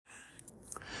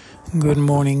Good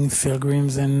morning,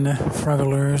 pilgrims and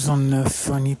travelers on the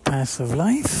funny path of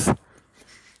life.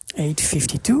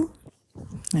 8:52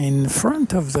 in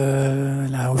front of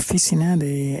la Oficina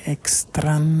de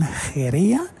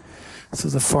Extranjería, so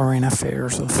the Foreign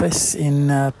Affairs Office in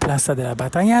Plaza de las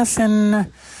Batallas in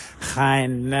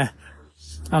Jaén,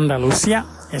 Andalusia,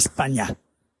 España.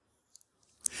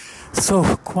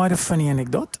 So, quite a funny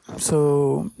anecdote.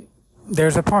 So,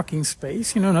 there's a parking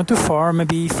space, not too far,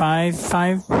 maybe 5,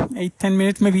 8, 10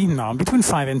 minutes, maybe, no, between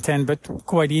 5 and 10, but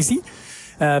quite easy.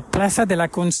 Plaza de la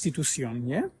Constitución,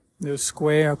 yeah? The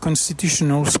square,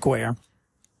 constitutional square.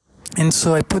 And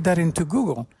so I put that into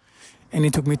Google, and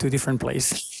it took me to a different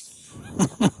place.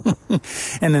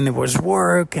 And then there was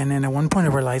work, and then at one point I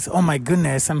realized, oh my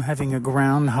goodness, I'm having a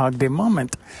Groundhog Day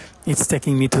moment. It's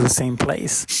taking me to the same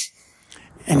place.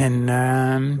 And then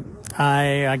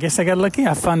I guess I got lucky.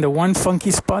 I found the one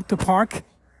funky spot to park.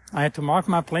 I had to mark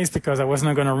my place because I was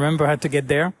not going to remember how to get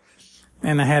there.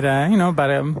 And I had,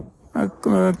 about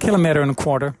a kilometer and a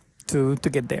quarter to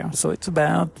get there. So it's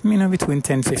about, between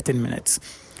 10, 15 minutes.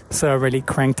 So I really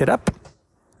cranked it up.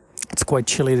 It's quite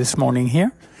chilly this morning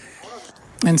here.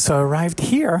 And so I arrived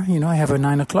here, I have a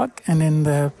 9 o'clock, and then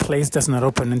the place does not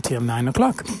open until 9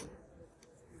 o'clock.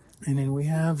 And then we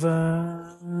have,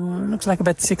 looks like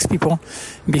about 6 people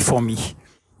before me.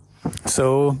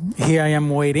 So here I am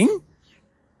waiting.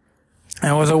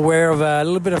 I was aware of a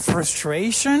little bit of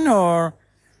frustration, or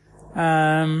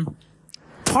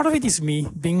part of it is me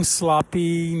being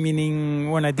sloppy, meaning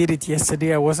when I did it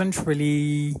yesterday, I wasn't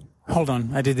really,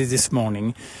 I did it this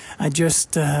morning. I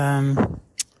just,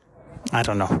 I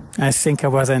don't know. I think I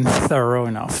wasn't thorough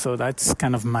enough. So that's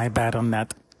kind of my bad on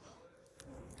that.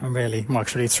 Really, well,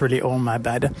 actually, it's really all my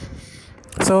bad.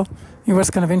 So it was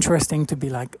kind of interesting to be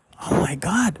like, oh my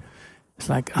God, it's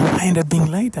like I end up being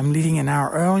late. I'm leaving an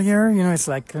hour earlier. It's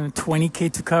like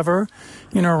 20K to cover,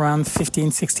 around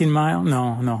 15, 16 miles.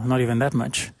 No, not even that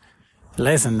much.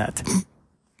 Less than that.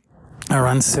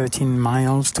 Around 13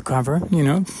 miles to cover,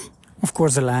 Of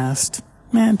course, the last,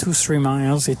 2-3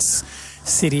 miles, it's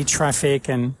city traffic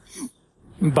and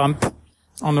bump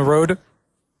on the road.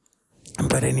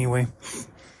 But anyway.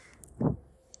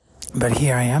 But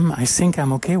here I am. I think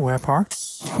I'm okay where I parked.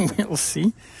 We'll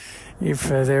see. If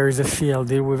there is a fee, I'll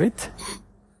deal with it.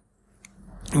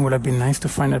 It would have been nice to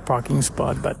find a parking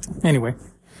spot, but anyway.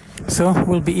 So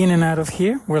we'll be in and out of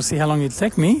here. We'll see how long it'll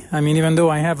take me. Even though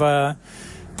I have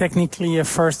technically a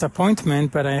first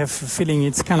appointment, but I have a feeling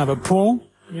it's kind of a pull,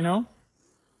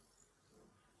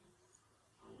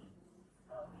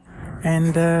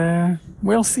 And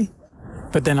we'll see.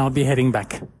 But then I'll be heading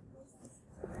back.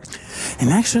 And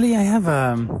actually, I have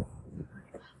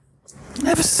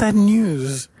sad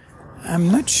news.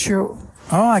 I'm not sure.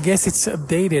 Oh, I guess it's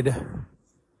updated.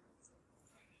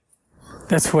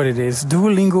 That's what it is.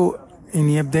 Duolingo, in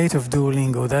the update of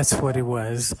Duolingo, that's what it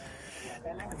was.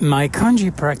 My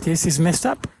kanji practice is messed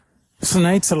up. So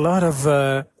now it's a lot of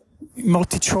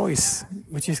multi-choice,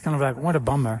 which is kind of like, what a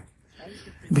bummer.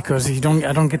 Because I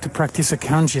don't get to practice a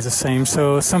kanji the same.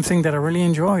 So something that I really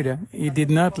enjoyed. It did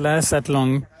not last that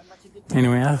long.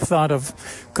 Anyway, I thought of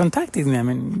contacting them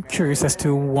and curious as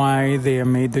to why they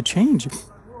made the change.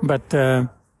 But then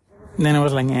I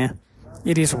was like,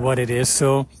 it is what it is.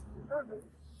 So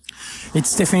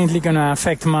it's definitely going to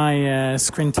affect my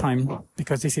screen time,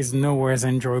 because this is nowhere as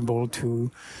enjoyable to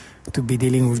be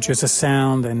dealing with just the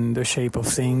sound and the shape of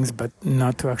things, but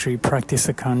not to actually practice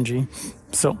a kanji.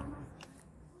 So,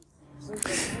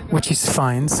 which is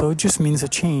fine. So it just means a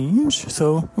change.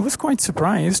 So I was quite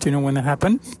surprised, when that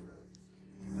happened.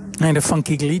 I had a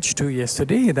funky glitch too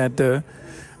yesterday that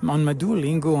on my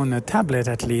Duolingo on a tablet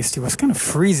at least, it was kind of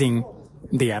freezing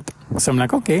the app. So I'm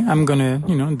like, okay, I'm gonna,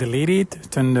 delete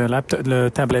it, turn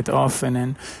the tablet off, and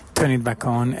then turn it back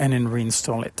on, and then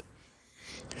reinstall it.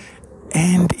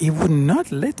 And it would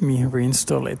not let me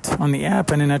reinstall it on the app.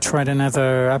 And then I tried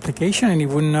another application, and it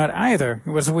would not either.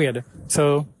 It was weird.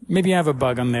 So maybe I have a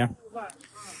bug on there.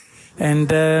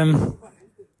 And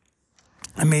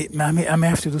I may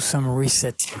have to do some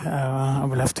reset. I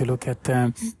will have to look at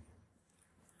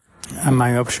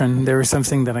my option. There is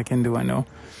something that I can do, I know.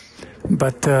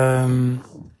 But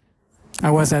I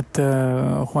was at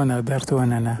Juan Alberto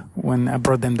and Ana when I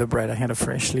brought them the bread. I had a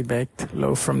freshly baked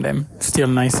loaf from them, still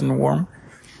nice and warm.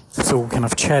 So we kind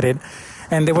of chatted.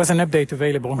 And there was an update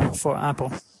available for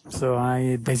Apple. So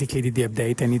I basically did the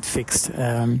update, and it fixed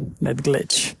that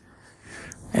glitch.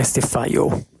 Este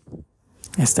fallo.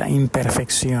 Esta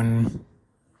imperfección.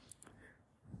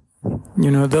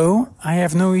 Though I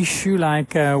have no issue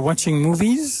like watching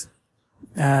movies.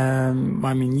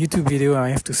 YouTube video, I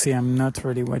have to say I'm not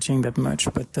really watching that much,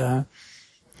 but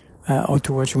or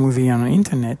to watch a movie on the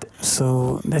internet.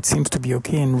 So that seems to be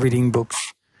okay in reading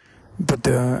books. But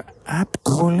the app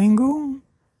Duolingo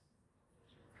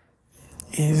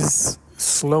is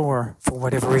slower for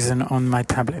whatever reason on my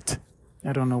tablet.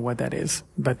 I don't know what that is,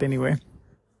 but anyway.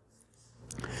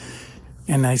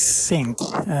 And I think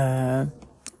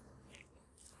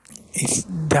if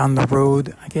down the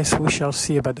road, I guess we shall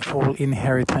see about the whole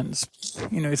inheritance.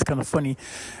 You know, it's kind of funny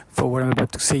for what I'm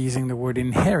about to say using the word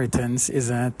inheritance is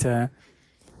that I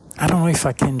don't know if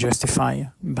I can justify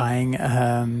buying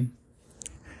an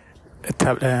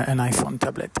iPhone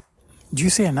tablet. Do you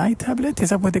say an iTablet?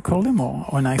 Is that what they call them? Or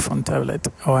an iPhone tablet?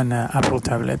 Or an Apple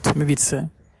tablet? Maybe it's I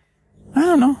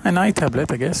don't know, an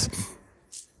iTablet, I guess.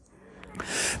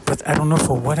 But I don't know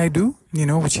for what I do, you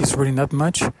know, which is really not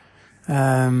much.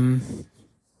 Anyway,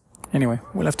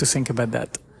 we'll have to think about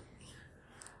that.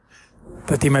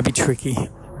 But it might be tricky.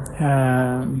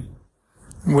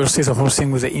 We'll see the whole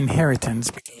thing with the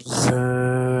inheritance because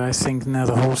I think now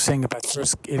the whole thing about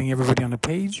first getting everybody on the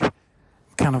page,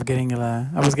 kind of getting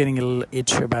I was getting a little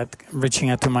itch about reaching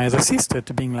out to my other sister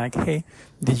to being like, hey,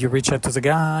 did you reach out to the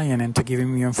guy and then to give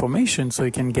him your information so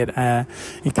you can get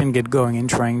going in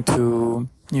trying to,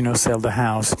 you know, sell the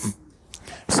house.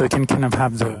 So you can kind of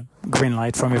have the green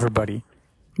light from everybody.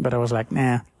 But I was like,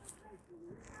 nah,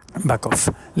 back off,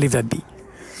 leave that be.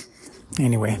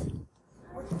 Anyway,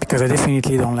 because I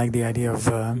definitely don't like the idea of,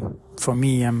 for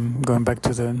me, I'm going back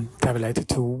to the tablet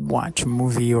to watch a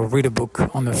movie or read a book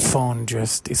on the phone,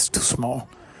 just, it's too small.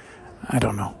 I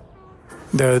don't know.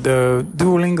 The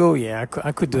Duolingo, yeah,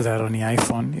 I could do that on the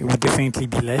iPhone. It would definitely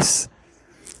be less.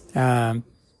 But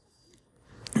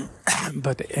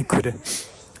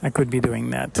I could be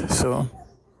doing that. So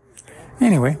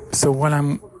anyway, so while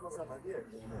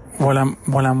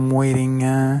I'm waiting,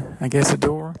 I guess the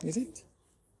door, is it?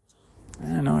 I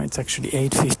don't know, it's actually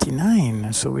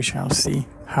 8:59, so we shall see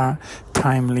how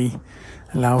timely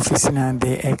La Oficina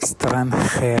de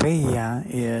Extranjería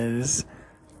is.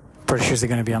 Pretty sure they're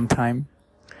going to be on time.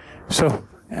 So,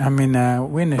 I mean,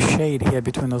 we're in a shade here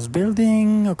between those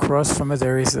buildings. Across from us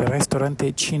there is the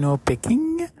Restaurante Chino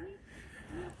Peking.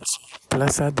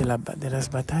 Plaza de las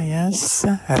Batallas,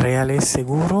 Reale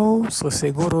Seguro. So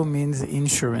Seguro means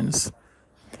insurance.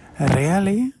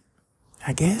 Reale,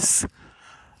 I guess.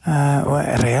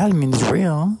 Well, Real means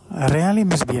real. Reale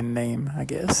must be a name, I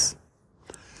guess.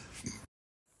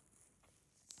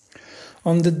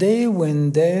 On the day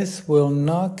when death will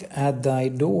knock at thy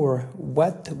door,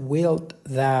 what wilt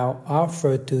thou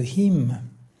offer to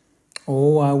him?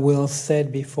 Oh, I will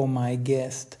set before my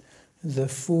guest the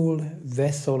full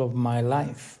vessel of my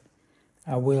life.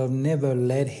 I will never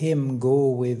let him go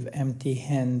with empty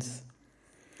hands.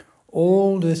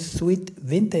 All the sweet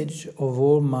vintage of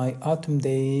all my autumn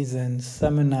days and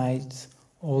summer nights,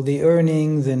 all the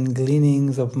earnings and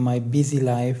gleanings of my busy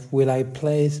life will I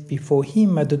place before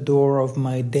him at the door of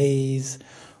my days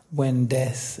when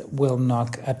death will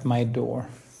knock at my door.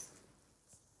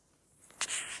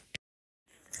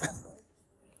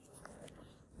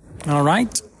 All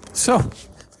right. So,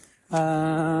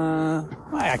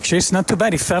 actually, it's not too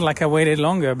bad. It felt like I waited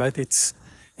longer, but it's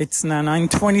now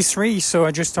 9:23, so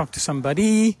I just talked to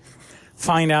somebody,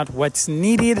 find out what's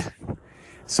needed.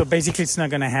 So basically, it's not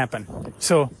going to happen.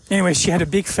 So anyway, she had a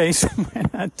big face when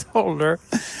I told her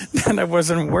that I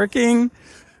wasn't working.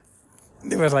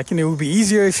 It was like, it would be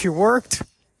easier if you worked.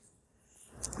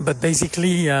 But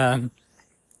basically, well,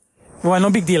 no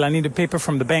big deal. I need a paper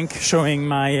from the bank showing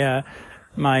my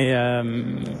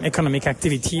economic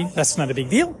activity. That's not a big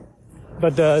deal.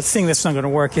 But the thing that's not going to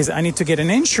work is I need to get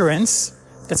an insurance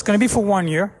that's going to be for 1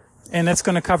 year, and that's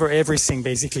going to cover everything,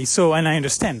 basically. So, and I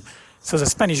understand. So the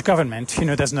Spanish government,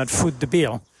 does not foot the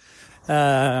bill.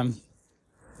 And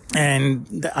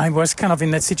I was kind of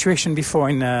in that situation before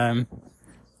in A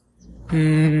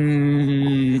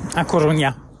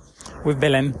Coruña with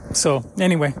Belen. So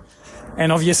anyway,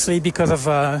 and obviously because of,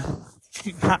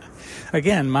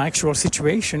 again, my actual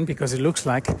situation, because it looks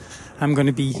like I'm going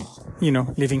to be,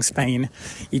 leaving Spain,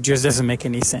 it just doesn't make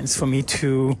any sense for me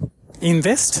to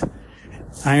invest.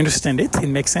 I understand it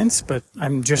makes sense, but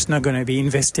I'm just not going to be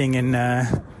investing in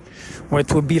what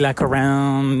would be like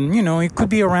around, it could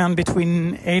be around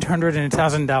between $800 and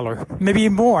 $1,000, maybe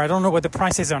more. I don't know what the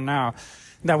prices are now.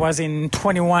 That was in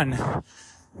 21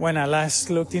 when I last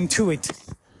looked into it.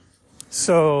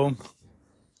 So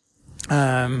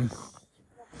that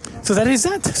is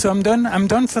that. So I'm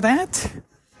done for that.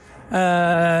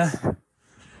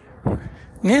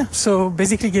 Yeah, so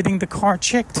basically getting the car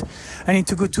checked. I need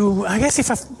to go to, I guess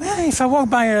if I walk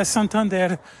by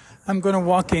Santander, I'm going to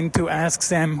walk in to ask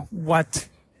them what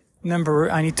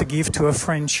number I need to give to a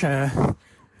French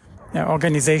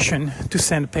organization to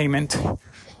send payment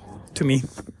to me.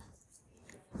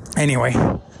 Anyway,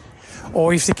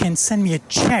 or if they can send me a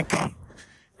check,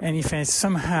 and if I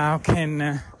somehow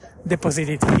can deposit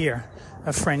it here,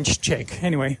 a French check.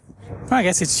 Anyway, well, I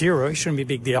guess it's euro. It shouldn't be a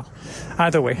big deal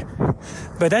either way.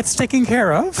 But that's taken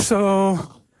care of.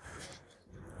 So,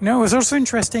 you know, it was also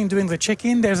interesting doing the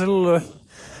check-in. There's a little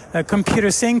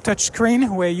computer thing, touch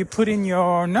screen, where you put in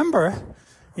your number.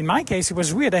 In my case, it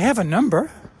was weird. I have a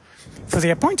number for the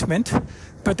appointment,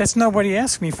 but that's not what he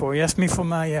asked me for. He asked me for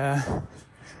my,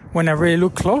 when I really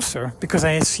look closer, because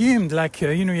I assumed, like,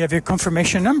 you know, you have your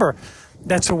confirmation number.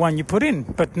 That's the one you put in.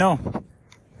 But no,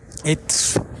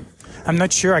 I'm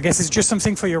not sure. I guess it's just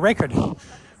something for your record.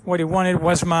 What he wanted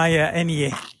was my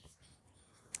NEA.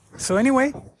 So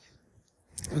anyway,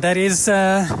 that is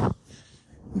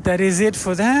it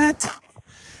for that.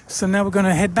 So now we're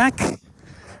gonna head back,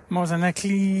 more than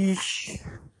likely,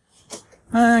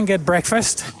 and get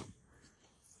breakfast.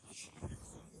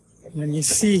 And you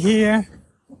see here,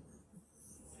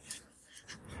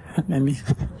 I'm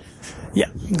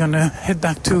gonna head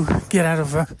back to get out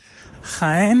of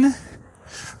Jaén.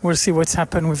 We'll see what's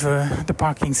happened with the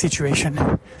parking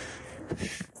situation.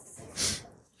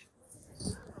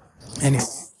 Anyway,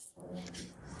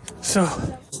 so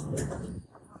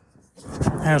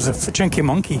there's a chunky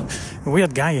monkey, a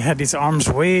weird guy. He had his arms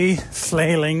way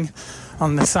flailing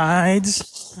on the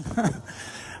sides.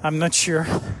 I'm not sure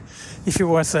if he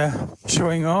was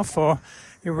showing off or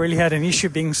he really had an issue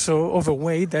being so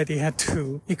overweight that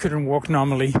he couldn't walk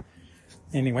normally.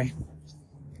 Anyway,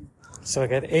 so I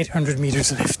got 800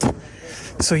 meters left.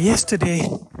 So yesterday,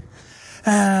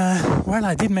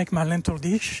 I did make my lentil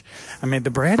dish. I made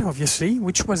the bread, obviously,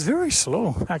 which was very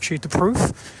slow, actually, to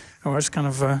proof. I was kind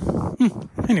of,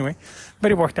 anyway,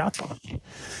 but it worked out.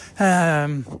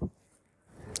 Then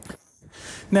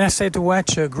I started to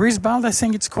watch Griswold, I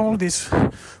think it's called, this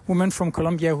woman from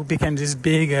Colombia who became this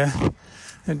big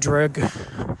drug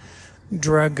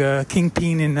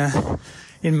kingpin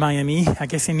in Miami, I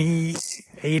guess in the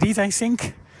 80s, I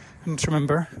think. I don't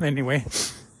remember. Anyway.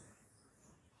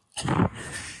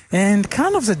 And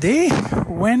kind of the day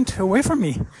went away from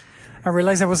me. I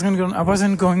realized I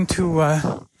wasn't going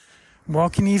to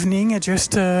walk in the evening. I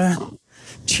just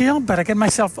chilled, but I got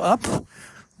myself up,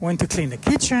 went to clean the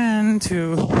kitchen,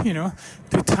 to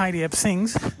tidy up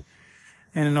things.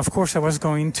 And then, of course, I was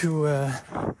going to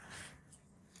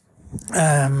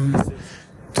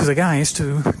the guys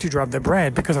to drop the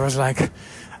bread, because I was like,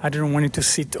 I didn't want it to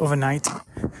sit overnight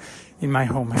in my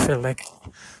home. I felt like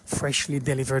freshly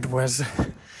delivered was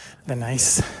the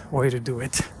nice way to do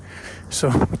it. So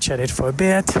we chatted for a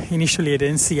bit. Initially I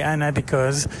didn't see Anna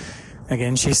because,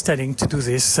 again, she's studying to do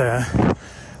this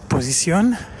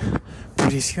posiciones,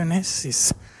 this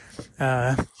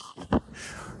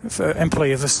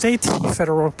employee of the state,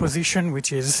 federal position,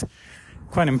 which is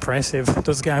quite impressive.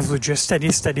 Those guys would just study,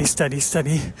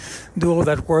 do all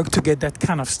that work to get that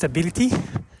kind of stability,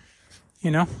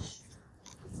 you know.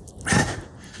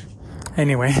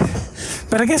 Anyway,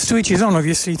 but I guess to each his own,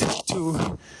 obviously.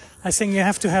 I think you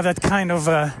have to have that kind of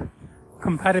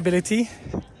compatibility,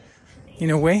 in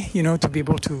a way, you know, to be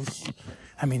able to,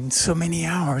 so many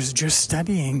hours just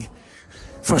studying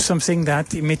for something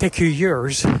that it may take you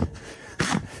years.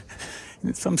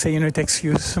 Some say, it takes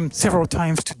you several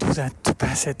times to do that, to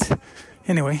pass it.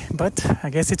 Anyway, but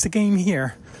I guess it's a game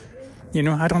here.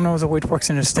 I don't know the way it works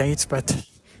in the States, but...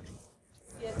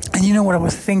 And you know what I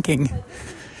was thinking?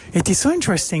 It is so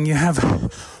interesting. You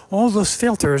have all those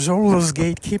filters, all those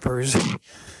gatekeepers,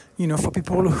 for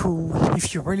people who,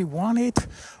 if you really want it,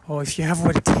 or if you have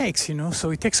what it takes, so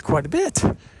it takes quite a bit.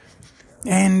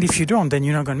 And if you don't, then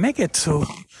you're not going to make it. So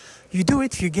you do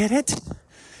it, you get it.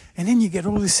 And then you get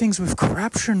all these things with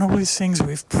corruption, all these things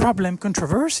with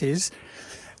controversies,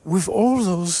 with all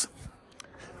those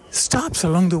stops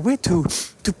along the way to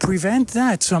prevent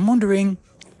that. So I'm wondering,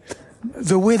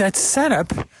 the way that's set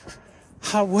up,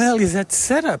 how well is that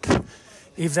set up,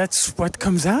 if that's what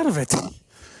comes out of it?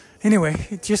 Anyway,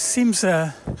 it just seems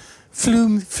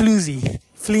flimsy,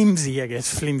 I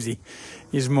guess. Flimsy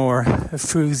is more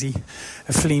flimsy.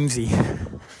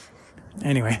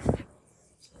 Anyway.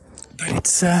 But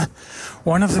it's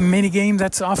one of the mini games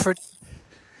that's offered.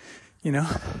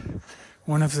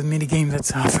 One of the mini games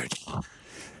that's offered.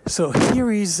 So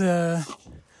here is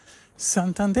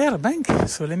Santander Bank.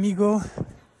 So let me go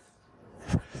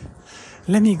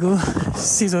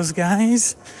see those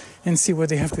guys and see what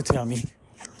they have to tell me.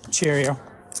 Cheerio.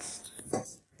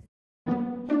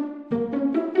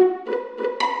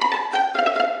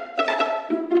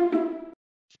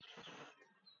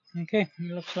 Okay,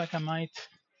 it looks like I might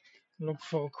look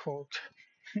for a quote.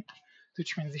 to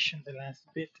transition the last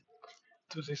bit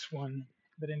to this one.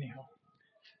 But anyhow,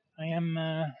 I am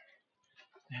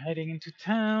heading into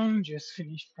town. Just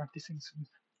finished practicing some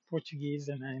Portuguese,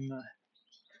 and I'm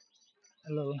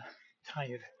a little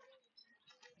tired.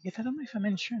 I guess I don't know if I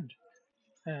mentioned.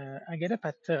 I get up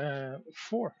at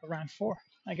around 4.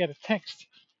 I get a text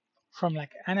from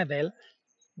like Annabelle,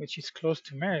 which is close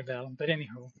to Maribel. But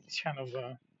anyhow, it's kind of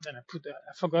then I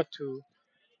forgot to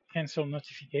cancel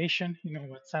notification,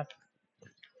 WhatsApp,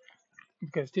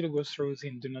 because it still goes through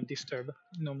in do not disturb,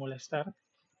 no molestar.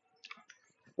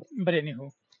 But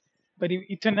anyhow,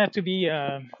 it turned out to be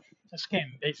a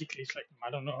scam. Basically, it's like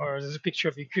I don't know. Or there's a picture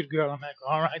of a cute girl. I'm like,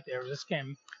 all right, there's a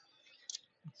scam.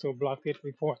 So blocked it,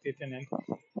 reported it, and then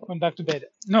went back to bed.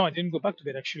 No, I didn't go back to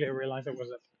bed. Actually, I realized I was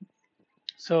up.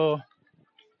 So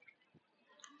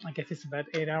I guess it's about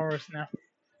 8 hours now.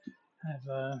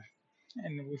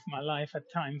 And with my life, at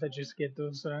times I just get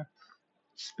those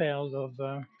spells of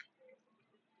the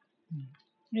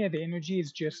energy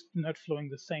is just not flowing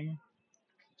the same.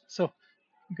 So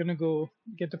I'm gonna go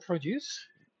get the produce,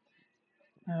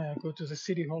 go to the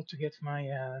city hall to get my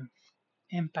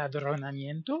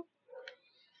empadronamiento,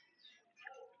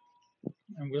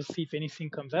 and we'll see if anything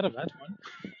comes out of that one.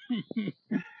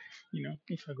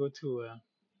 If I go to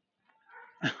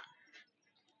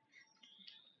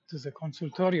the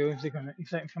consultorio,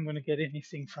 if I'm gonna get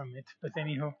anything from it. But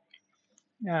anyhow,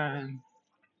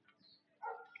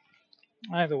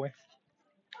 either way,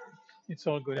 it's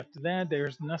all good. After that,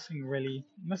 there's nothing really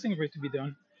to be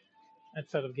done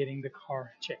outside of getting the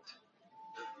car checked.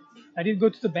 I did go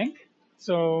to the bank,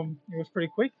 so it was pretty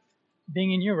quick.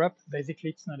 Being in Europe, basically,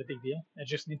 it's not a big deal. I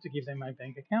just need to give them my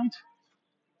bank account,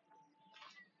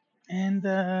 and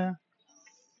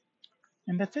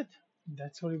that's it.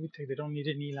 That's all it would take. They don't need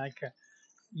any like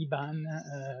IBAN,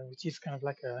 which is kind of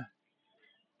like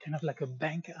a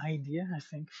bank idea, I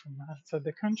think, from outside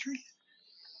the country.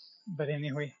 But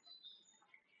anyway,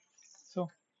 so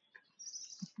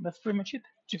that's pretty much it.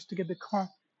 Just to get the car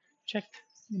checked,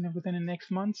 within the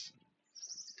next months,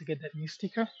 to get that new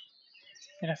sticker,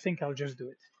 and I think I'll just do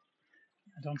it.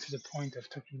 I don't see the point of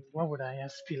talking. Why would I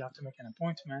ask Pilar to make an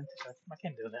appointment? I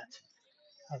can do that.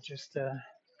 I'll just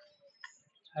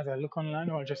have a look online,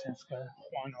 or I'll just ask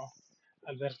Juan or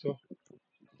Alberto,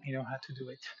 how to do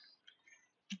it.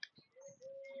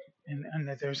 And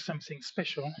that there's something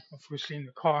special, obviously, in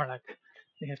the car, like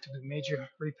they have to do major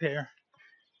repair.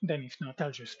 Then if not,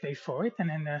 I'll just pay for it, and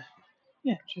then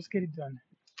just get it done.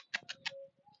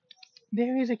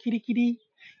 There is a kitty kitty.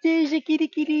 There's a kitty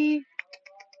kitty.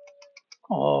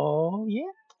 Oh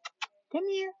yeah, come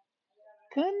here,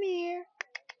 come here.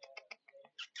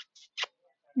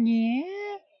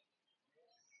 Yeah.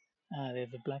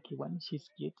 There's a blacky one. She's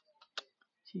cute.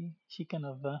 She kind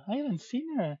of. I haven't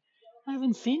seen her. I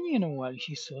haven't seen you in a while.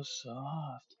 She's so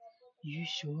soft. You're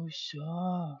so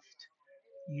soft.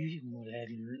 You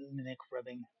neck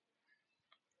rubbing.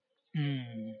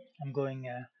 I'm going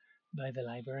by the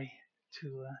library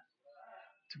to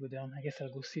go down. I guess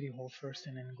I'll go City Hall first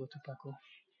and then go to Paco.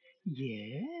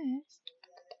 Yes.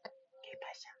 ¿Qué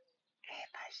pasa? ¿Qué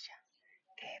pasa?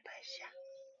 ¿Qué pasa?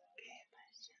 ¿Qué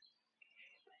pasa? ¿Qué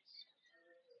pasa?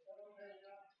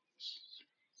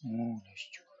 Oh, that's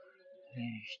true.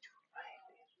 That's true.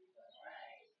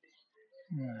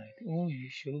 Right. Oh, you're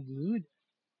so good.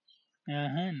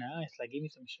 Nice. Like, give me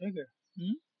some sugar.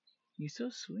 You're so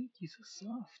sweet. You're so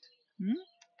soft.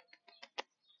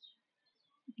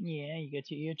 Yeah, you got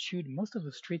your ear chewed. Most of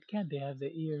the street cat, they have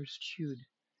their ears chewed.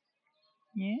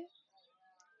 Yeah?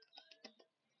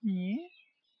 Yeah?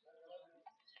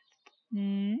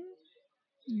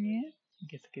 Yeah? I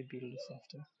guess it could be a little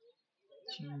softer.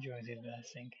 She enjoys it, I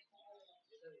think.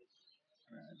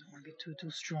 Don't want to be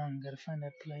too strong. Gotta find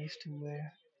that place to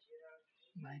wear.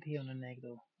 Right here on the neck,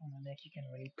 though. On the neck, you can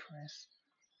really press.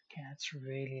 Cats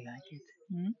really like it.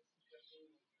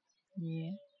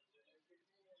 Yeah.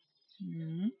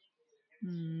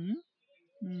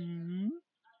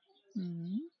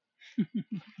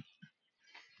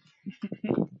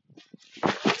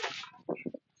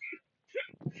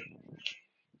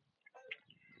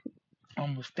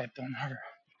 Almost stepped on her.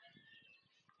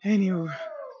 Anyway.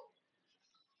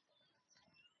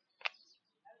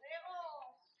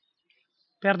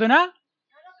 ¿Perdona?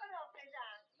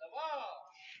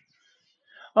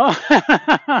 Oh,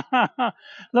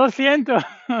 lo siento.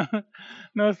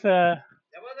 No sé.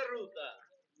 ¿Ya vas de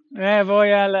ruta?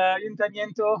 Voy al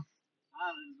ayuntamiento.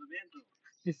 Al ayuntamiento.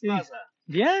 Sí, sí. ¿Qué pasa?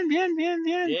 Bien. Bien,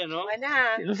 ¿no?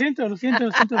 Buenas. Lo siento.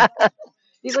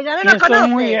 Digo, ya no Yo nos estoy conoces.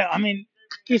 muy,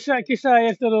 quizá he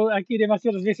estado aquí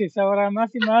demasiadas veces. Ahora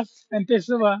más y más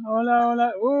empezó.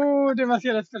 Hola. somos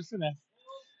demasiadas personas.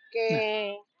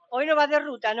 Que hoy no vas de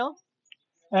ruta, ¿no?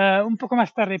 Un poco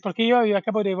más tarde, porque yo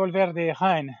acabo de volver de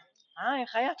Jaén. Ah, en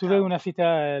Jaén. Tuve una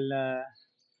cita en la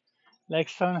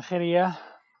extranjería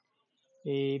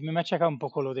y me machaca un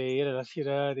poco lo de ir a la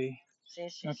ciudad y Sí,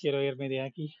 sí, no sí. quiero irme de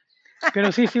aquí.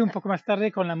 Pero sí, un poco más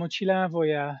tarde con la mochila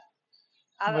voy a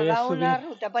dar una subir.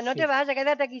 ruta. Pues no Sí. te vas,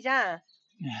 quédate aquí ya.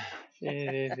 Sí,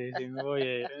 me voy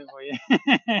a ir, me voy a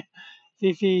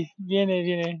ir. Sí,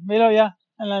 viene. Pero ya,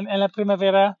 en la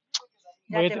primavera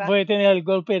Ya te vas. voy a tener el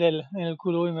golpe en el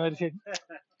culo y me va a decir,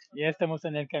 ya estamos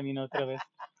en el camino otra vez.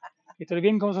 ¿Y todo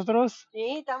bien con vosotros?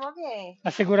 Sí, estamos bien.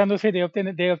 Asegurándose de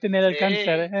obtener el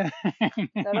cáncer.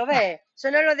 ¿No lo ves?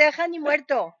 Eso no lo deja ni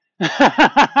muerto.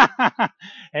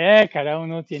 Cada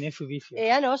uno tiene su vicio.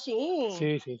 No, sí.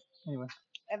 Sí. Anyway.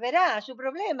 Es verdad, su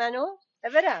problema, ¿no?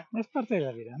 Es verdad. Es parte de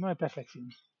la vida, no hay perfección.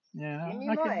 Yeah, Sí hay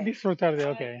mismo que es. disfrutar de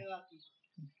lo que hay.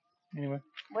 Anyway.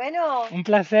 Bueno, Un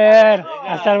placer. luego.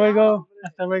 Hasta luego.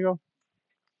 Hasta luego.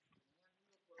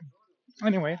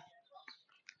 Anyway,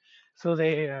 so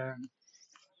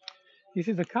this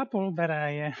is a couple that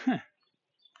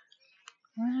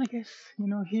well, I guess,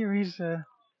 here is the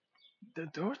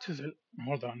door to the,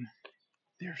 hold on.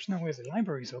 There's no way the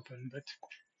library is open, but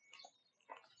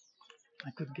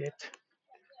I could get,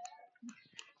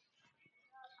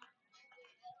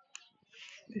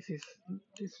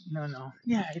 no.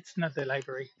 Yeah, it's not the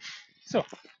library. So,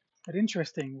 but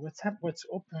interesting. What's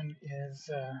open is,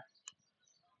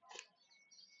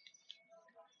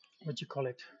 what do you call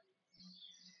it?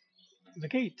 The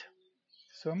gate.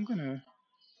 So I'm gonna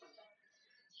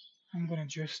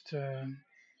just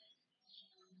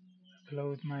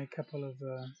upload my couple of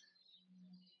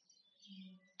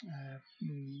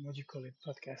what do you call it,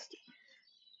 podcast.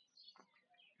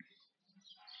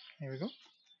 Here we go.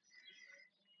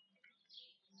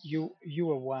 You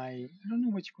or why? I don't know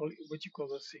what you call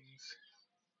those things.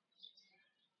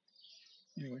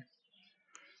 Anyway,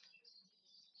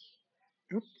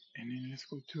 oop, and then let's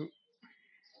go to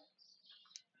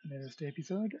latest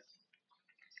episode.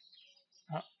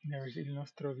 There is il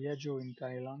nostro viaggio in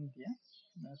Thailandia.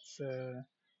 That's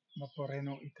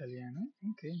Vaporeno Italiano.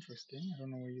 Okay, interesting. I don't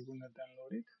know where you're gonna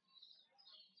download it.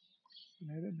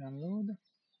 Let it download.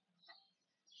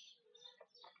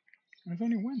 There's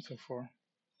only one so far.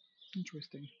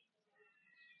 Interesting.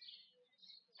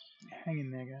 Hang in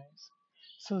there, guys.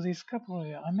 So this couple,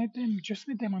 just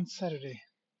met them on Saturday.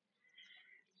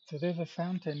 So there's a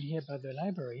fountain here by the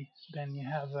library. Then you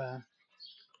have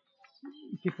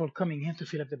people coming in to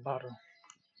fill up the bottle.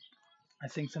 I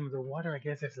think some of the water, I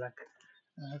guess, is like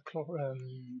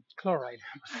chloride.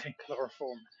 I would say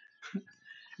chloroform.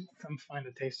 Some find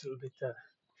the taste a little bit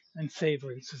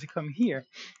unsavory, so they come here,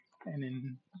 and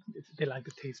then they like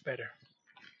the taste better.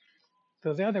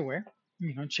 So the other way,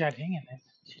 chatting, and then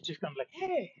she just comes like,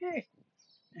 hey,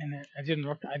 and I didn't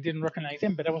recognize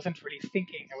him, but I wasn't really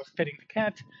thinking. I was petting the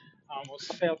cat. I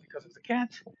almost fell because of the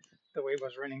cat, the way it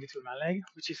was running between my leg,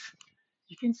 which is,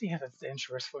 you can see how that's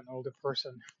dangerous for an older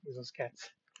person with those cats.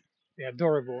 They're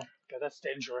adorable, but that's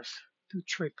dangerous to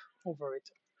trip over it.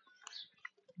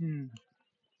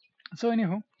 So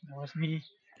anyhow, that was me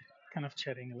kind of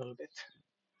chatting a little bit,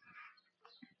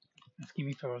 asking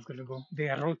me if I was going to go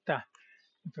de ruta,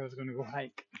 if I was going to go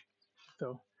hike.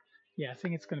 So yeah, I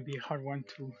think it's going to be a hard one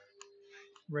to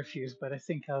refuse, but I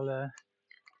think I'll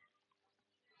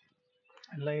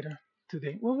later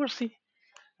today. Well, we'll see.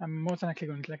 I'm most likely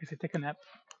going to, like I said, take a nap.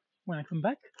 When I come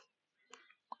back,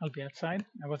 I'll be outside.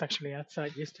 I was actually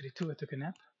outside yesterday too. I took a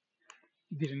nap.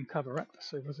 It didn't cover up,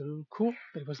 so it was a little cool,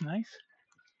 but it was nice.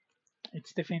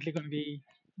 It's definitely going to be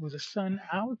with the sun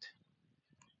out.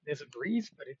 There's a breeze,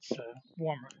 but it's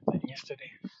warmer than yesterday.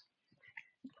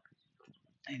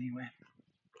 Anyway,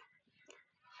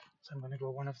 so I'm going to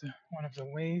go one of the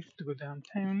ways to go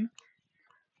downtown.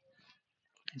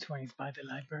 This one is by the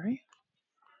library.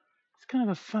 It's kind of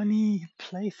a funny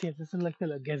place here. This is like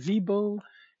a gazebo.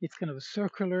 It's kind of a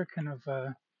circular, kind of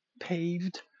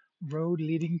paved road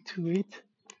leading to it.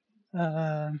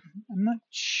 I'm not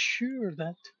sure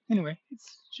that. Anyway,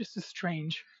 it's just a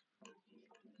strange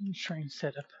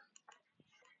setup.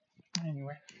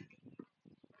 Anyway,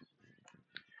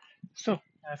 so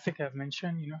I think I've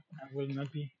mentioned, I will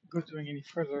not be doing any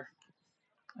further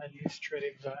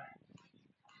administrative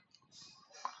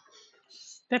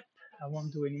step. I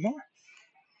won't do anymore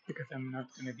because I'm not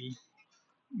going to be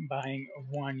buying a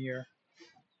 1-year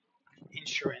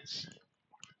insurance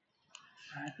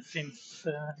since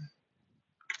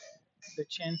the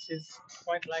chance is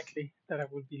quite likely that I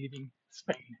will be leaving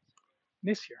Spain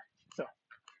this year. So,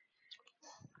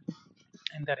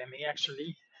 and that I may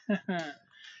actually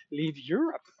leave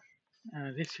Europe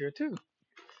this year too.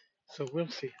 So we'll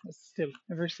see. Still,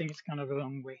 everything is kind of a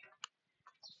long way.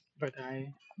 But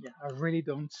I really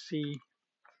don't see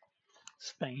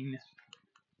Spain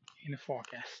in the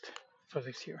forecast for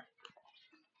this year.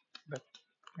 But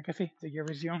like I say, the year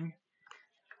is young.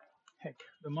 Heck,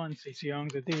 the month is young,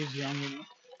 the day is young,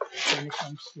 when it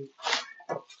comes to,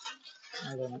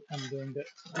 I don't know, I'm doing the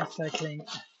recycling.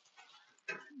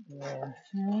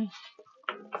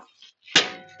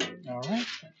 Alright.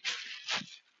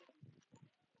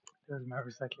 There's my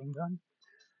recycling done.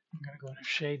 I'm gonna go in the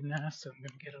shade now, so I'm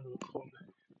gonna get a little cold.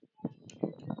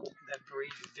 That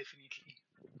breeze is definitely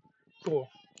cool,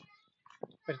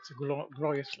 but it's a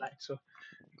glorious light, so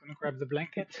I'm gonna grab the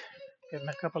blanket, get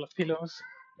my couple of pillows,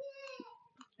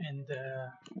 and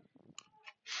then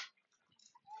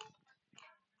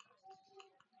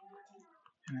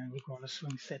we're gonna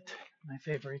swing set, my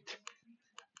favorite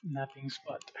napping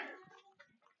spot.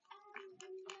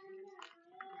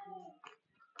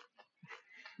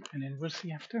 And then we'll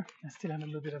see after. I still have a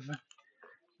little bit of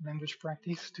language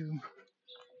practice to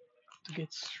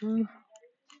get through.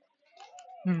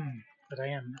 But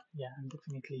I'm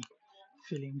definitely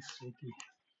feeling sleepy.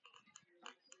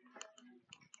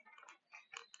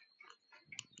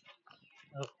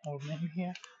 Old man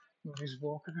here with his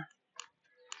walker.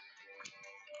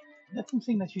 That's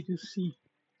something that you do see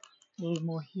a little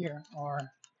more here, are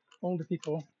older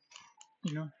people,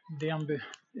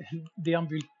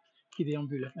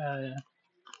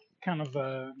 kind of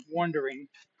wandering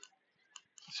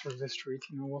through the street,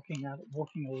 walking a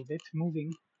little bit,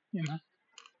 moving,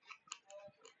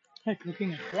 Heck,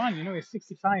 looking at Juan, he's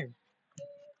 65.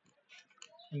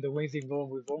 And the ways evolve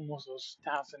with almost those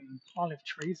 1,000 olive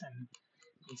trees, and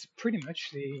he's pretty much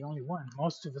the only one,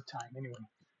 most of the time anyway.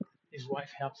 His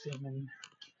wife helps him and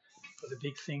for the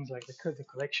big things like the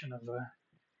collection of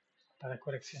para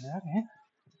coleccionar,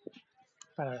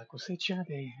 para la cosecha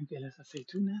de las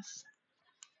aceitunas.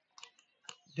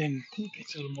 Then he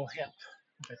gets a little more help,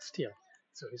 but still,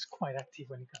 so he's quite active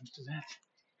when it comes to that.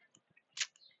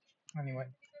 Anyway,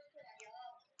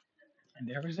 and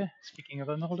there is speaking of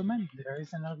an older man, there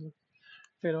is another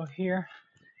fellow here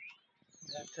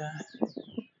that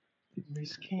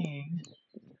is skiing.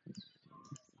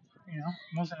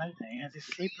 Most of the night he has his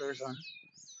slippers on.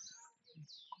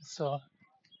 So,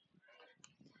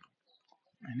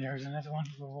 and there's another one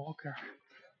with a walker.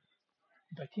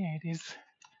 But yeah, it is,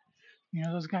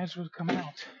 those guys will come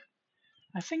out.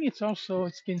 I think it's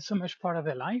been so much part of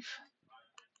their life,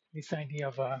 this idea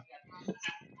of,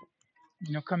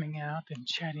 coming out and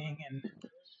chatting and,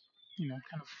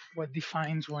 kind of what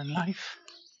defines one life.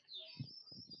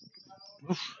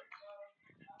 Oof.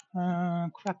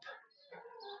 Crap.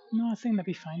 No, I think that'll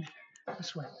be fine.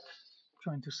 This way.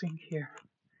 Trying to think here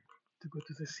to go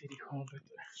to the city hall, but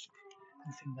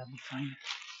I think that'll be fine.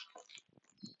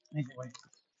 Anyway.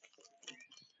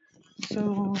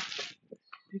 So,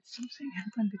 did something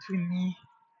happen between me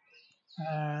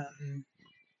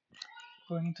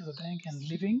going into the bank and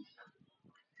leaving?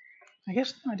 I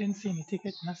guess I didn't see any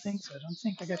ticket, nothing, so I don't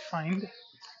think I got fined.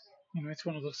 It's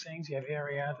one of those things, you have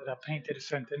areas that are painted a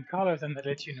certain colors and they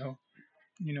let you know,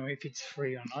 if it's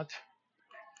free or not.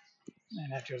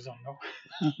 And I just don't know.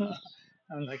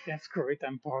 I'm like, that's great,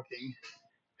 I'm parking.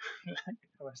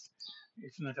 Like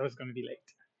it's not I was going to be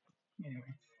late.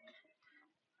 Anyway.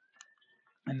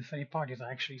 And the funny part is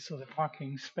I actually saw the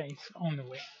parking space on the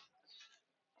way.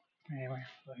 Anyway,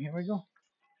 so here we go.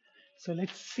 So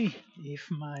let's see if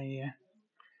my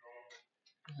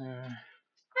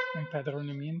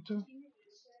empadronamiento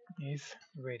is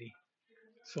ready.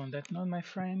 So on that note, my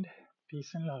friend,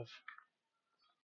 peace and love.